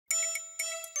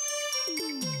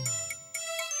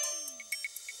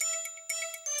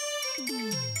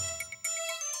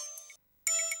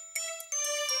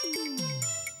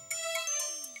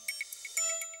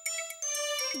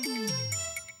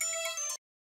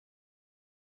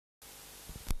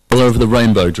All over the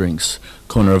Rainbow Drinks,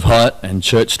 corner of Hyatt and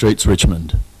Church Streets,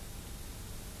 Richmond.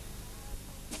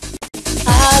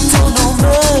 I don't know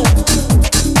more,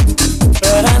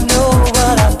 but I know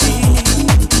what I feel.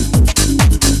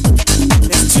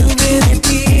 There's too many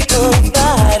people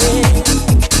fighting,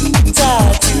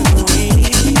 tied to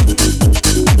it.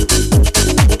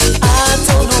 I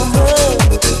don't know more,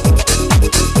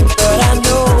 but I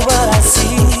know what I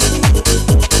see.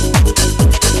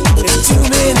 There's too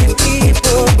many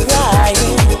people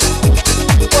crying,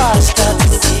 washed out to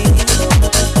sea.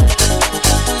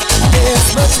 There's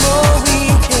much more we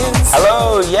can see.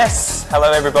 Hello, yes,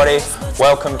 hello everybody.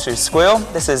 Welcome to Squeal.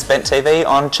 This is Bent TV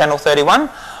on Channel 31.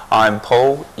 I'm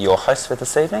Paul, your host for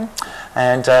this evening,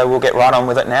 and we'll get right on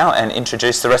with it now and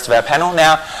introduce the rest of our panel.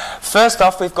 Now, first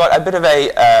off, we've got a bit of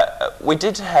a, we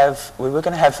were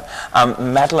going to have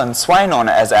Madeleine Swain on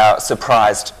as our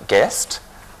surprised guest,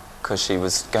 because she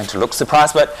was going to look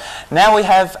surprised, but now we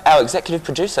have our executive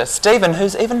producer, Stephen,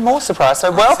 who's even more surprised.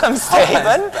 So welcome,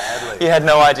 Stephen. You had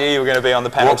no idea you were going to be on the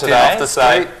panel Walked in today. off the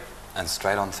street and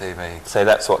straight on TV. So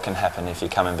that's what can happen if you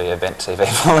come and be a Bent TV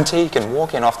volunteer. You can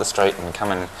walk in off the street and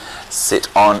come and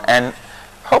sit on and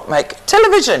help make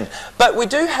television. But we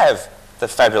do have the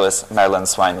fabulous Madeleine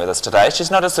Swain with us today.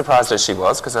 She's not as surprised as she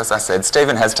was, because as I said,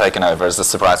 Stephen has taken over as the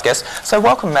surprise guest. So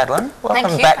welcome, Madeleine.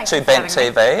 Welcome back to Bent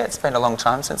TV. It's been a long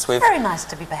time since we've Very nice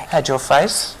to be back. had your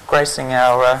face gracing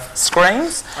our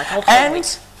screens. Like all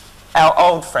And our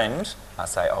old friend, I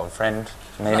say old friend,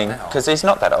 meaning, because he's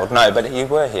not that old, no, but you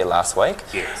were here last week.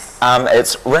 Yes.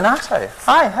 It's Renato.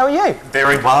 Hi, how are you?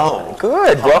 Very well.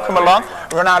 Good, welcome along. everyone.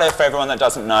 Renato, for everyone that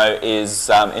doesn't know, is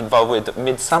involved with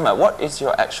Midsummer. What is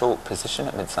your actual position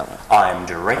at Midsummer? I'm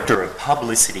Director of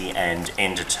Publicity and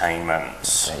Entertainment.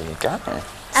 There you go.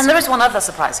 And there is one other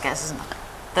surprise guest, isn't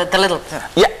there? The little...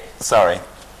 Yeah, sorry.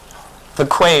 The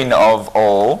queen of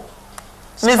all,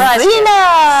 Miss Surprise Zena!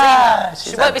 guest.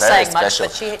 She's She won't be very saying much, special.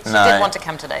 but she No, did want to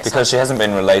come today. because she hasn't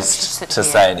been released She's to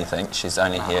here. say anything. She's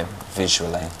only here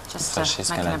visually. Just so to she's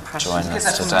make an going to impression. join Is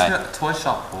us that today. from a toy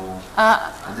shop or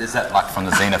is that like from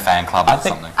the Xena fan club I or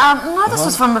think- something? No, this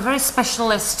was from a very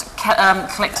specialist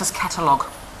collector's catalogue.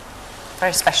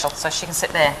 Very special, so she can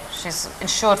sit there. She's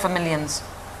insured for millions.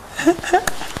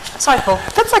 Sorry, Paul.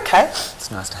 That's okay. It's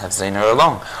nice to have Zena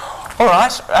along. All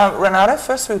right, Renato,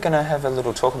 first we're going to have a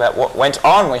little talk about what went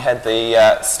on. We had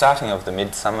the starting of the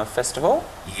Midsummer Festival.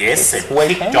 Yes, This it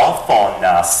weekend. kicked off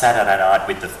on Saturday night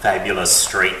with the fabulous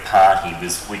street party,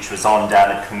 which was on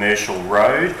down at Commercial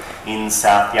Road in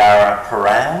South Yarra,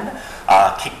 Paran.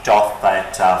 Kicked off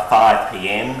at 5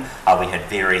 p.m. We had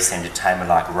various entertainment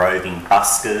like roving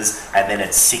buskers, and then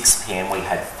at 6 p.m. we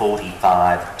had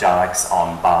 45 dykes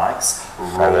on bikes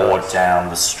roared down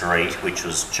the street, which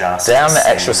was just Down the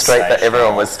actual street that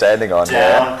everyone was standing on,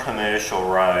 down Commercial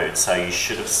Road, so you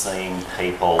should have seen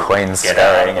people Queens get out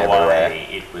of scurrying the everywhere. way.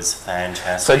 It was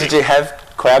fantastic. So did you have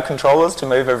crowd controllers to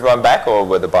move everyone back, or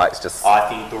were the bikes just... I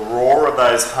think the roar of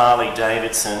those Harley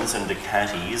Davidsons and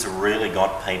Ducatis really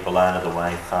got people out of the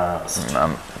way fast.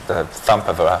 the thump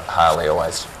of a Harley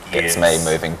always gets me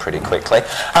moving pretty quickly.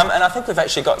 And I think we've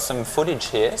actually got some footage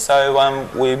here, so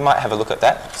we might have a look at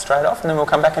that straight off, and then we'll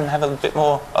come back and have a bit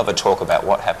more of a talk about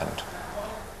what happened.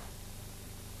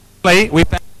 We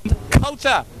found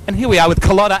culture, and here we are with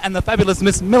Carlotta and the fabulous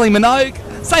Miss Millie Minogue.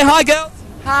 Say hi, girls.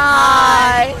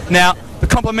 Hi. Now, the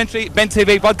complimentary Bent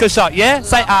TV vodka shot, yeah?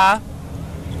 Say ah.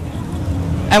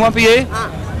 And one for you.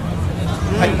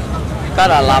 God,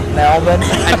 I love Melbourne.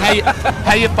 And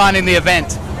how you finding the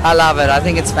event? I love it. I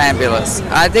think it's fabulous.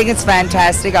 I think it's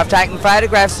fantastic. I've taken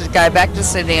photographs to go back to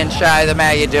Sydney and show them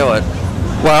how you do it.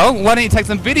 Well, why don't you take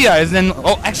some videos and,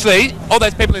 actually, all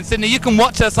those people in Sydney, you can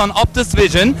watch us on Optus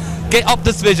Vision. Get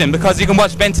Optus Vision because you can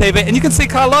watch Bent TV and you can see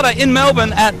Carlotta in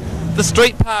Melbourne at the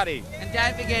street party. And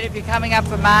don't forget, if you're coming up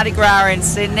for Mardi Gras in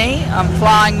Sydney, I'm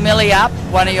flying Millie up,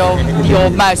 one of your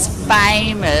most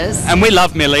famous And we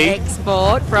love Millie.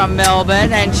 export from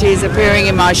Melbourne, and she's appearing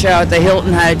in my show at the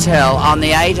Hilton Hotel on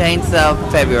the 18th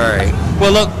of February.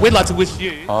 Well, look, we'd like to wish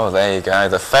you... Oh, there you go,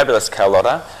 the fabulous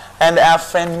Carlotta. And our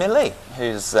friend Millie,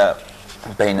 who's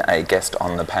been a guest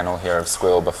on the panel here of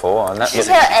Squeal before. And that She's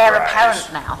her heir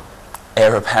apparent now.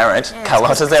 heir apparent. Yeah,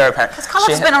 Carlotta's heir apparent. Because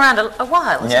Carlotta's been around a while,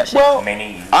 hasn't Yeah, she? well,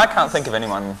 Many years. I can't think of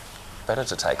anyone better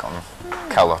to take on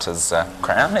Carlotta's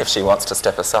crown. If she wants to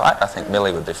step aside, I think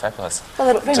Millie would be fabulous. Well,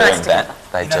 they look very doing nice together.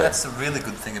 that. They You do. know, that's the really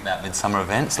good thing about Midsummer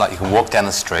events. Like, you can walk down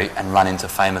the street and run into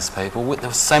famous people. There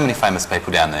were so many famous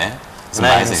people down there. It's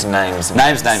amazing.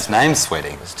 Names,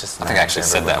 sweetie. Just I think I actually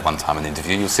said that one time in the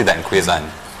interview. You'll see that in Queer Zone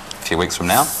a few weeks from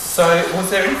now. So,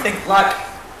 was there anything like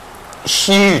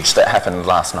huge that happened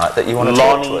last night that you want to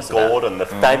talk to us about? Gordon, the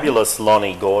fabulous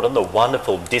Lonnie Gordon, the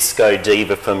wonderful disco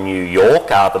diva from New York.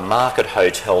 The Market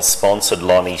Hotel sponsored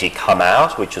Lonnie to come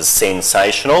out, which is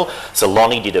sensational. So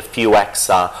Lonnie did a few acts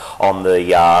on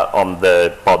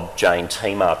the Bob Jane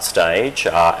Team Art stage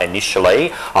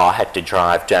initially. I had to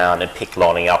drive down and pick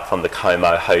Lonnie up from the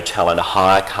Como Hotel in a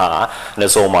hire car. And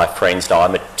as all my friends know,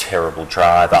 I'm a terrible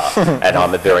driver and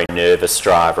I'm a very nervous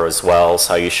driver as well.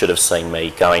 So you should have seen me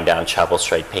going down Chapel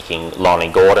Street picking Lonnie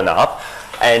Gordon up,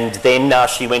 and then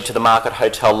she went to the Market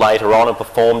Hotel later on and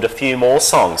performed a few more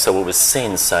songs, so it was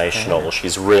sensational.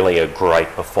 She's really a great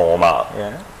performer.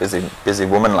 Yeah, busy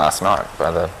woman last night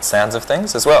by the sounds of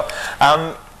things as well.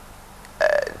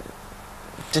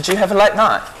 Did you have a late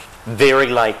night? Very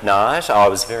late night. I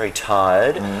was very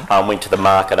tired. Went to the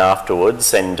market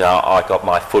afterwards and I got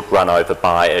my foot run over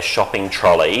by a shopping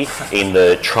trolley in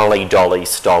the Trolley Dolly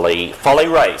Stolly Folly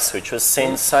Race, which was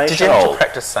sensational. Did you have to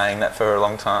practice saying that for a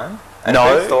long time? And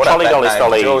no, Trolley Dolly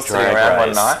Stolly drag race.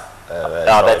 One night?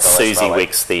 That's Susie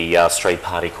Wicks, the street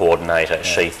party coordinator. Yeah.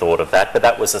 She thought of that, but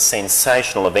that was a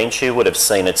sensational event. You would have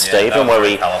seen it, Stephen, where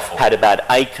we had about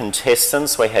 8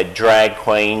 contestants. We had drag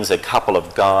queens, a couple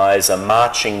of guys, a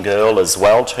marching girl as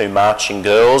well, 2 marching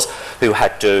girls who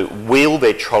had to wheel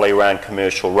their trolley around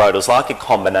Commercial Road. It was like a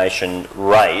combination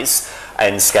race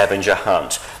and scavenger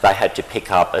hunt. They had to pick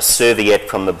up a serviette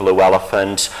from the Blue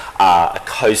Elephant, a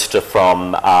coaster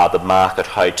from the Market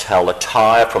Hotel, a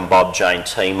tyre from Bob Jane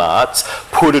Team Arts,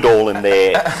 put it all in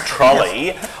their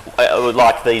trolley,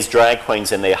 like these drag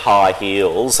queens in their high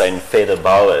heels and feather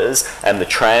boas, and the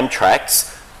tram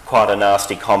tracks. Quite a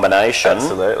nasty combination.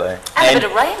 Absolutely. And a bit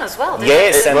of rain as well, didn't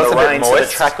yes, it? and the rain, so the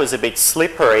track was a bit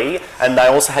slippery, and they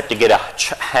also had to get a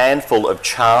handful of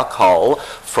charcoal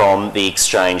from the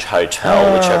Exchange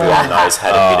Hotel, which everyone knows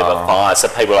had a bit of a fire, so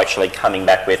people were actually coming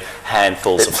back with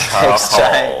handfuls of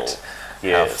charcoal.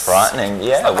 Yes. How frightening.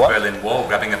 Yeah. It's like the Berlin Wall,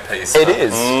 grabbing a piece. It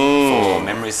is. For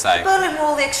memory's sake. The Berlin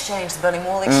Wall, the Exchange, the Berlin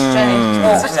Wall, the Exchange.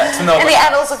 In the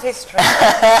annals of history.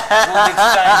 The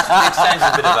Exchange is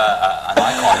a bit of an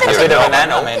icon. It's a bit of an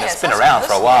annal. I mean, it's been around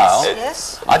for a while.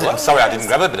 Yes. I'm sorry I didn't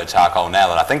grab a bit of charcoal now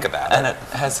that I think about it. And it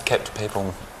has kept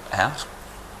people out.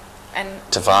 And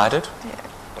divided.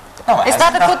 Yeah. Is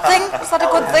that a good thing? Is that a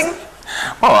good thing?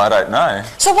 Well, I don't know.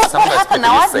 So what happened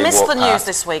now? I've missed the news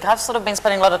this week. I've sort of been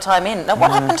spending a lot of time in. Now,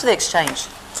 what happened to the Exchange?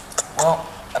 Well,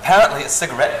 apparently a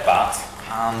cigarette butt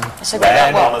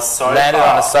landed on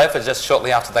a sofa just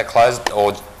shortly after they closed,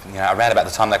 or around about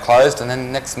the time they closed, and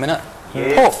then next minute,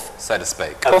 poof, so to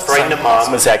speak. A friend of mine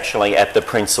was actually at the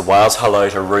Prince of Wales. Hello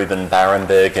to Ruben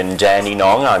Barenberg and Danny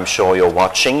Nong. I'm sure you're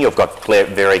watching. You've got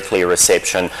very clear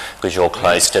reception because you're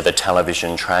close to the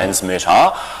television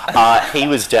transmitter. He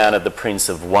was down at the Prince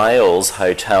of Wales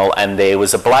Hotel and there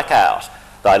was a blackout.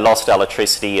 They lost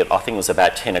electricity at, I think it was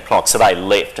about 10 o'clock, so they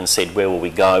left and said, where will we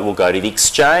go? We'll go to the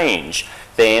Exchange.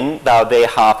 Then they were there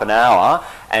half an hour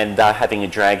and they're having a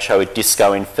drag show at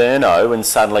Disco Inferno, and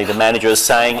suddenly the manager is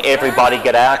saying, everybody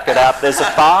get out, there's a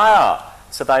fire.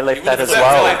 So they left that as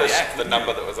well. The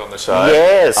number that was on the show.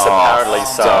 Yes, apparently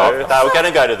so. They were going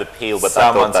to go to the Peel, but they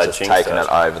thought they'd just taken it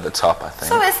over the top, I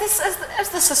think. So is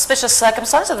this suspicious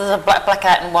circumstance that there's a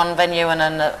blackout in one venue and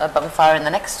a bonfire in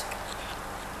the next?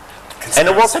 And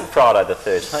it wasn't Friday the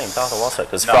 13th, either was it?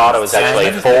 Because Friday was actually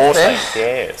 14th,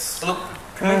 yes. Look,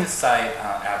 can we just say,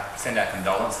 send our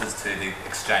condolences to the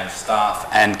Exchange staff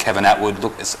and Kevin Atwood.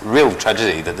 Look, it's a real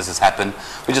tragedy that this has happened.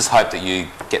 We just hope that you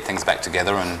get things back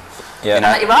together and, your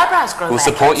eyebrows grow we'll back.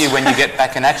 support you when you get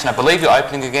back in action. I believe you're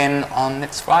opening again on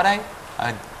next Friday.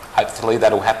 Hopefully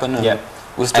that'll happen. And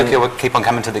we'll still keep on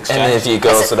coming to the Exchange. And there's you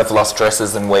girls that have lost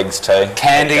dresses and wigs too.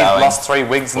 Candy lost 3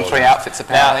 wigs and 3 outfits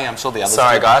apparently. I'm sure the others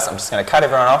Sorry did. guys, I'm just going to cut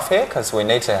everyone off here because we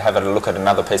need to have a look at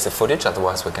another piece of footage,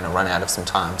 otherwise we're going to run out of some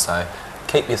time. So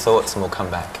keep your thoughts and we'll come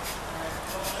back.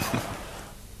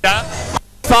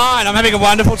 Fine, I'm having a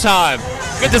wonderful time.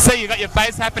 Good to see you got your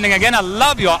face happening again. I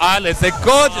love your eyelids, they're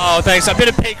gorgeous. Oh, thanks. A bit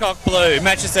of peacock blue,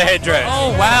 matches the headdress.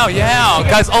 Oh, wow, yeah.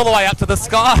 It goes all the way up to the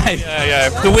sky. Yeah.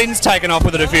 The wind's taken off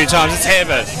with it a few times, it's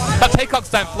heaven. But peacocks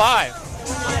don't fly.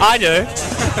 I do.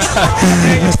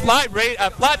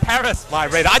 Flight Paris,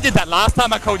 Flight Rita. I did that last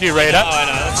time I called you Rita. Oh, I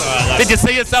know, that's all right. Did you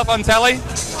see yourself on telly?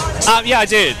 Yeah, I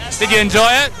did. Did you enjoy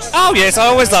it? Oh, yes, I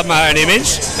always love my own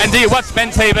image. And do you watch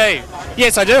Ben TV?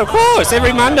 Yes, I do, of course,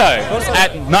 every Monday.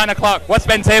 At 9 o'clock, what's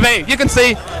Ben TV? You can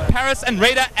see Paris and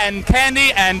Rita and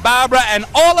Candy and Barbara and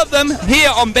all of them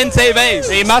here on Ben TV.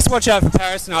 You must watch out for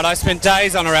Paris tonight. I spent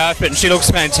days on her outfit and she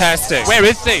looks fantastic. Where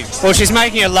is she? Well, she's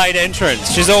making a late entrance.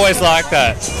 She's always like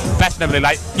that. Fashionably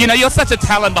late. You know, you're such a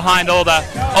talent behind all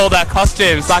the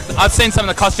costumes. Like, I've seen some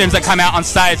of the costumes that come out on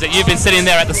stage that you've been sitting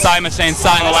there at the sewing machine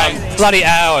sewing away. Bloody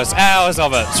hours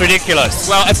of it. It's ridiculous.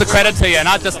 Well, it's a credit to you, and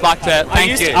I'd just like to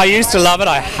thank you. I used to love it.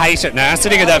 I hate it now.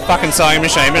 Sitting at that fucking sewing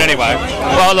machine. But anyway.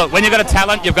 Well, look, when you've got a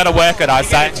talent, you've got to work it, I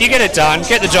say. You get it done.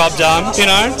 Get the job done, you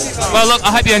know. Well, look,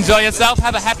 I hope you enjoy yourself.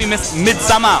 Have a happy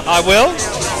midsummer. I will.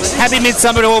 Happy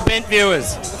midsummer to all Bent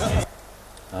viewers.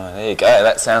 Oh, there you go.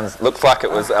 That looks like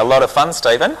it was a lot of fun,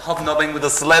 Stephen. Hobnobbing with the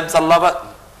celebs, I love it.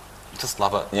 Just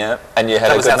love it. Yeah, and you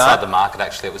had a good night? That was outside night? the market,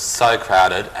 actually. It was so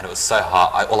crowded and it was so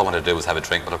hot. All I wanted to do was have a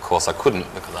drink, but of course I couldn't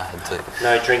because I had to.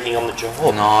 No drinking on the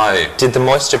job. No. Did the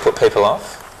moisture put people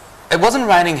off? It wasn't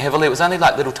raining heavily. It was only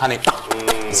like little tiny...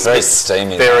 It's very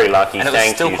steamy. Very lucky. And it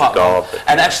was still quite warm.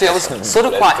 And actually I was sort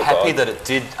of quite happy that it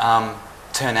did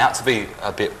turn out to be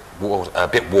a bit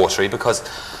watery because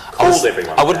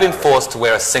I would have been forced to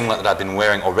wear a singlet that I'd been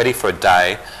wearing already for a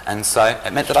day, and so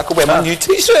it meant that I could wear my new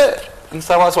t-shirt. And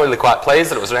so I was really quite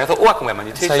pleased that it was around. I thought, oh, I can wear my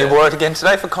new t-shirt. So you wore it again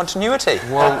today for continuity?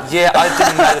 Well, yeah, I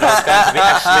didn't know that I was going to be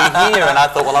actually here, and I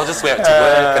thought, well, I'll just wear it to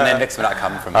work, and then next minute I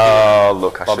come from here. Oh,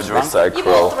 look, I should be so You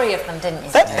cruel. bought 3 of them, didn't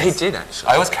you? He did, actually.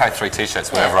 I always carry 3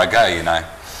 t-shirts wherever I go, you know.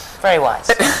 Very wise.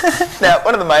 Now,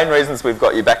 one of the main reasons we've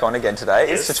got you back on again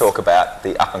today is to talk about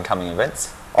the up-and-coming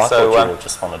events. I thought you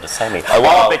just wanted to see me.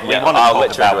 I'll let you into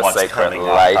a secret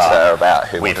later about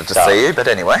who wanted to see you, but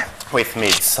anyway. With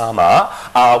Midsummer,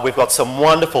 we've got some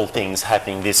wonderful things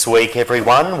happening this week,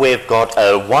 everyone. We've got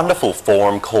a wonderful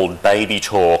forum called Baby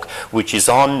Talk, which is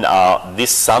on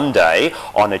this Sunday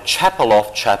on a chapel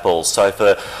off chapel. So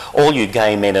for all you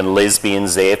gay men and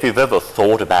lesbians there, if you've ever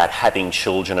thought about having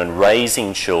children and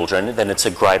raising children, then it's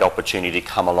a great opportunity to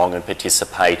come along and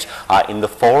participate in the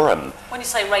forum. When you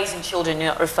say raising children,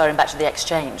 you're not referring back to the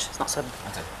exchange. It's not so,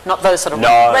 not those sort of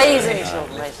raising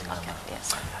children. Okay,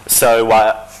 yes.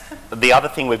 So the other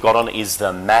thing we've got on is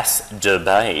the mass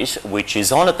debate, which is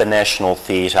on at the National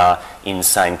Theatre in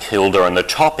St Kilda, and the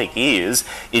topic is,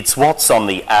 it's what's on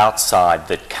the outside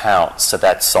that counts. So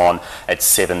that's on at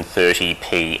 7:30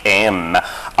 p.m.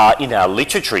 In our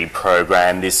literary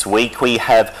program this week, we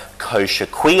have Kosher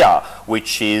Queer,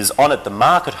 which is on at the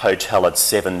Market Hotel at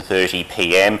 7:30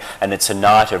 p.m, and it's a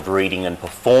night of reading and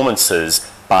performances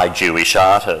by Jewish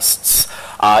artists.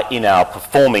 In our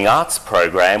performing arts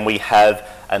program, we have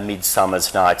A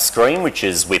Midsummer's Night Scream, which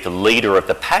is with the leader of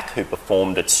the pack who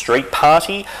performed at Street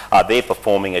Party. They're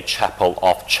performing a chapel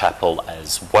off chapel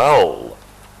as well.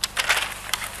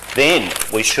 Then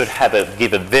we should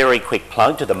give a very quick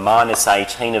plug to the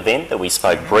 -18 event that we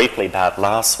spoke briefly about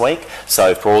last week.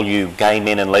 So for all you gay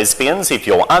men and lesbians, if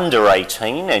you're under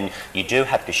 18, and you do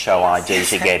have to show ID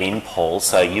to get in, Paul,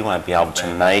 so you won't be able to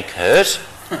make it.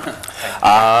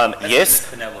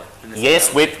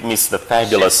 Yes, with the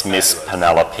fabulous Miss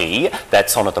Penelope.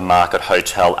 That's on at the Market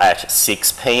Hotel at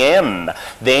 6 p.m.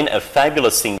 Then a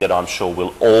fabulous thing that I'm sure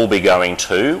we'll all be going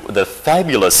to, the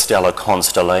fabulous Stellar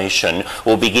Constellation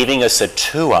will be giving us a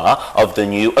tour of the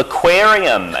new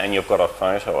aquarium. And you've got a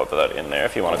photo of that in there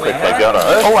if you want to quickly go to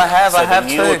it. Oh, I have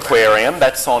the new aquarium,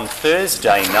 that's on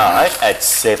Thursday night at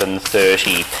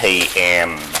 7:30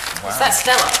 p.m. Wow. Is that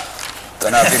Stella?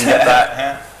 Don't know if you can get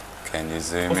that. Can you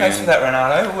zoom in? Well, thanks for that,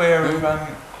 Ronaldo. We're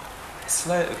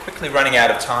quickly running out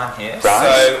of time here. Right.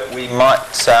 So we might...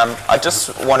 I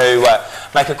just want to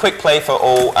make a quick plea for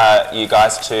all you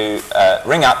guys to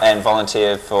ring up and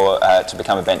volunteer to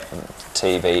become a Bent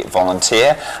TV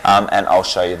volunteer, and I'll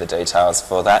show you the details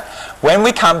for that. When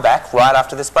we come back, right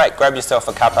after this break, grab yourself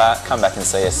a cuppa, come back and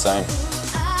see us soon.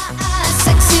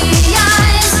 Sexy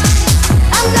eyes,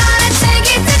 I'm gonna take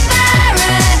it to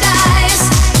paradise.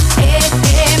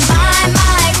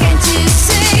 My, can't you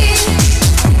see?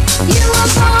 You were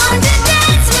born to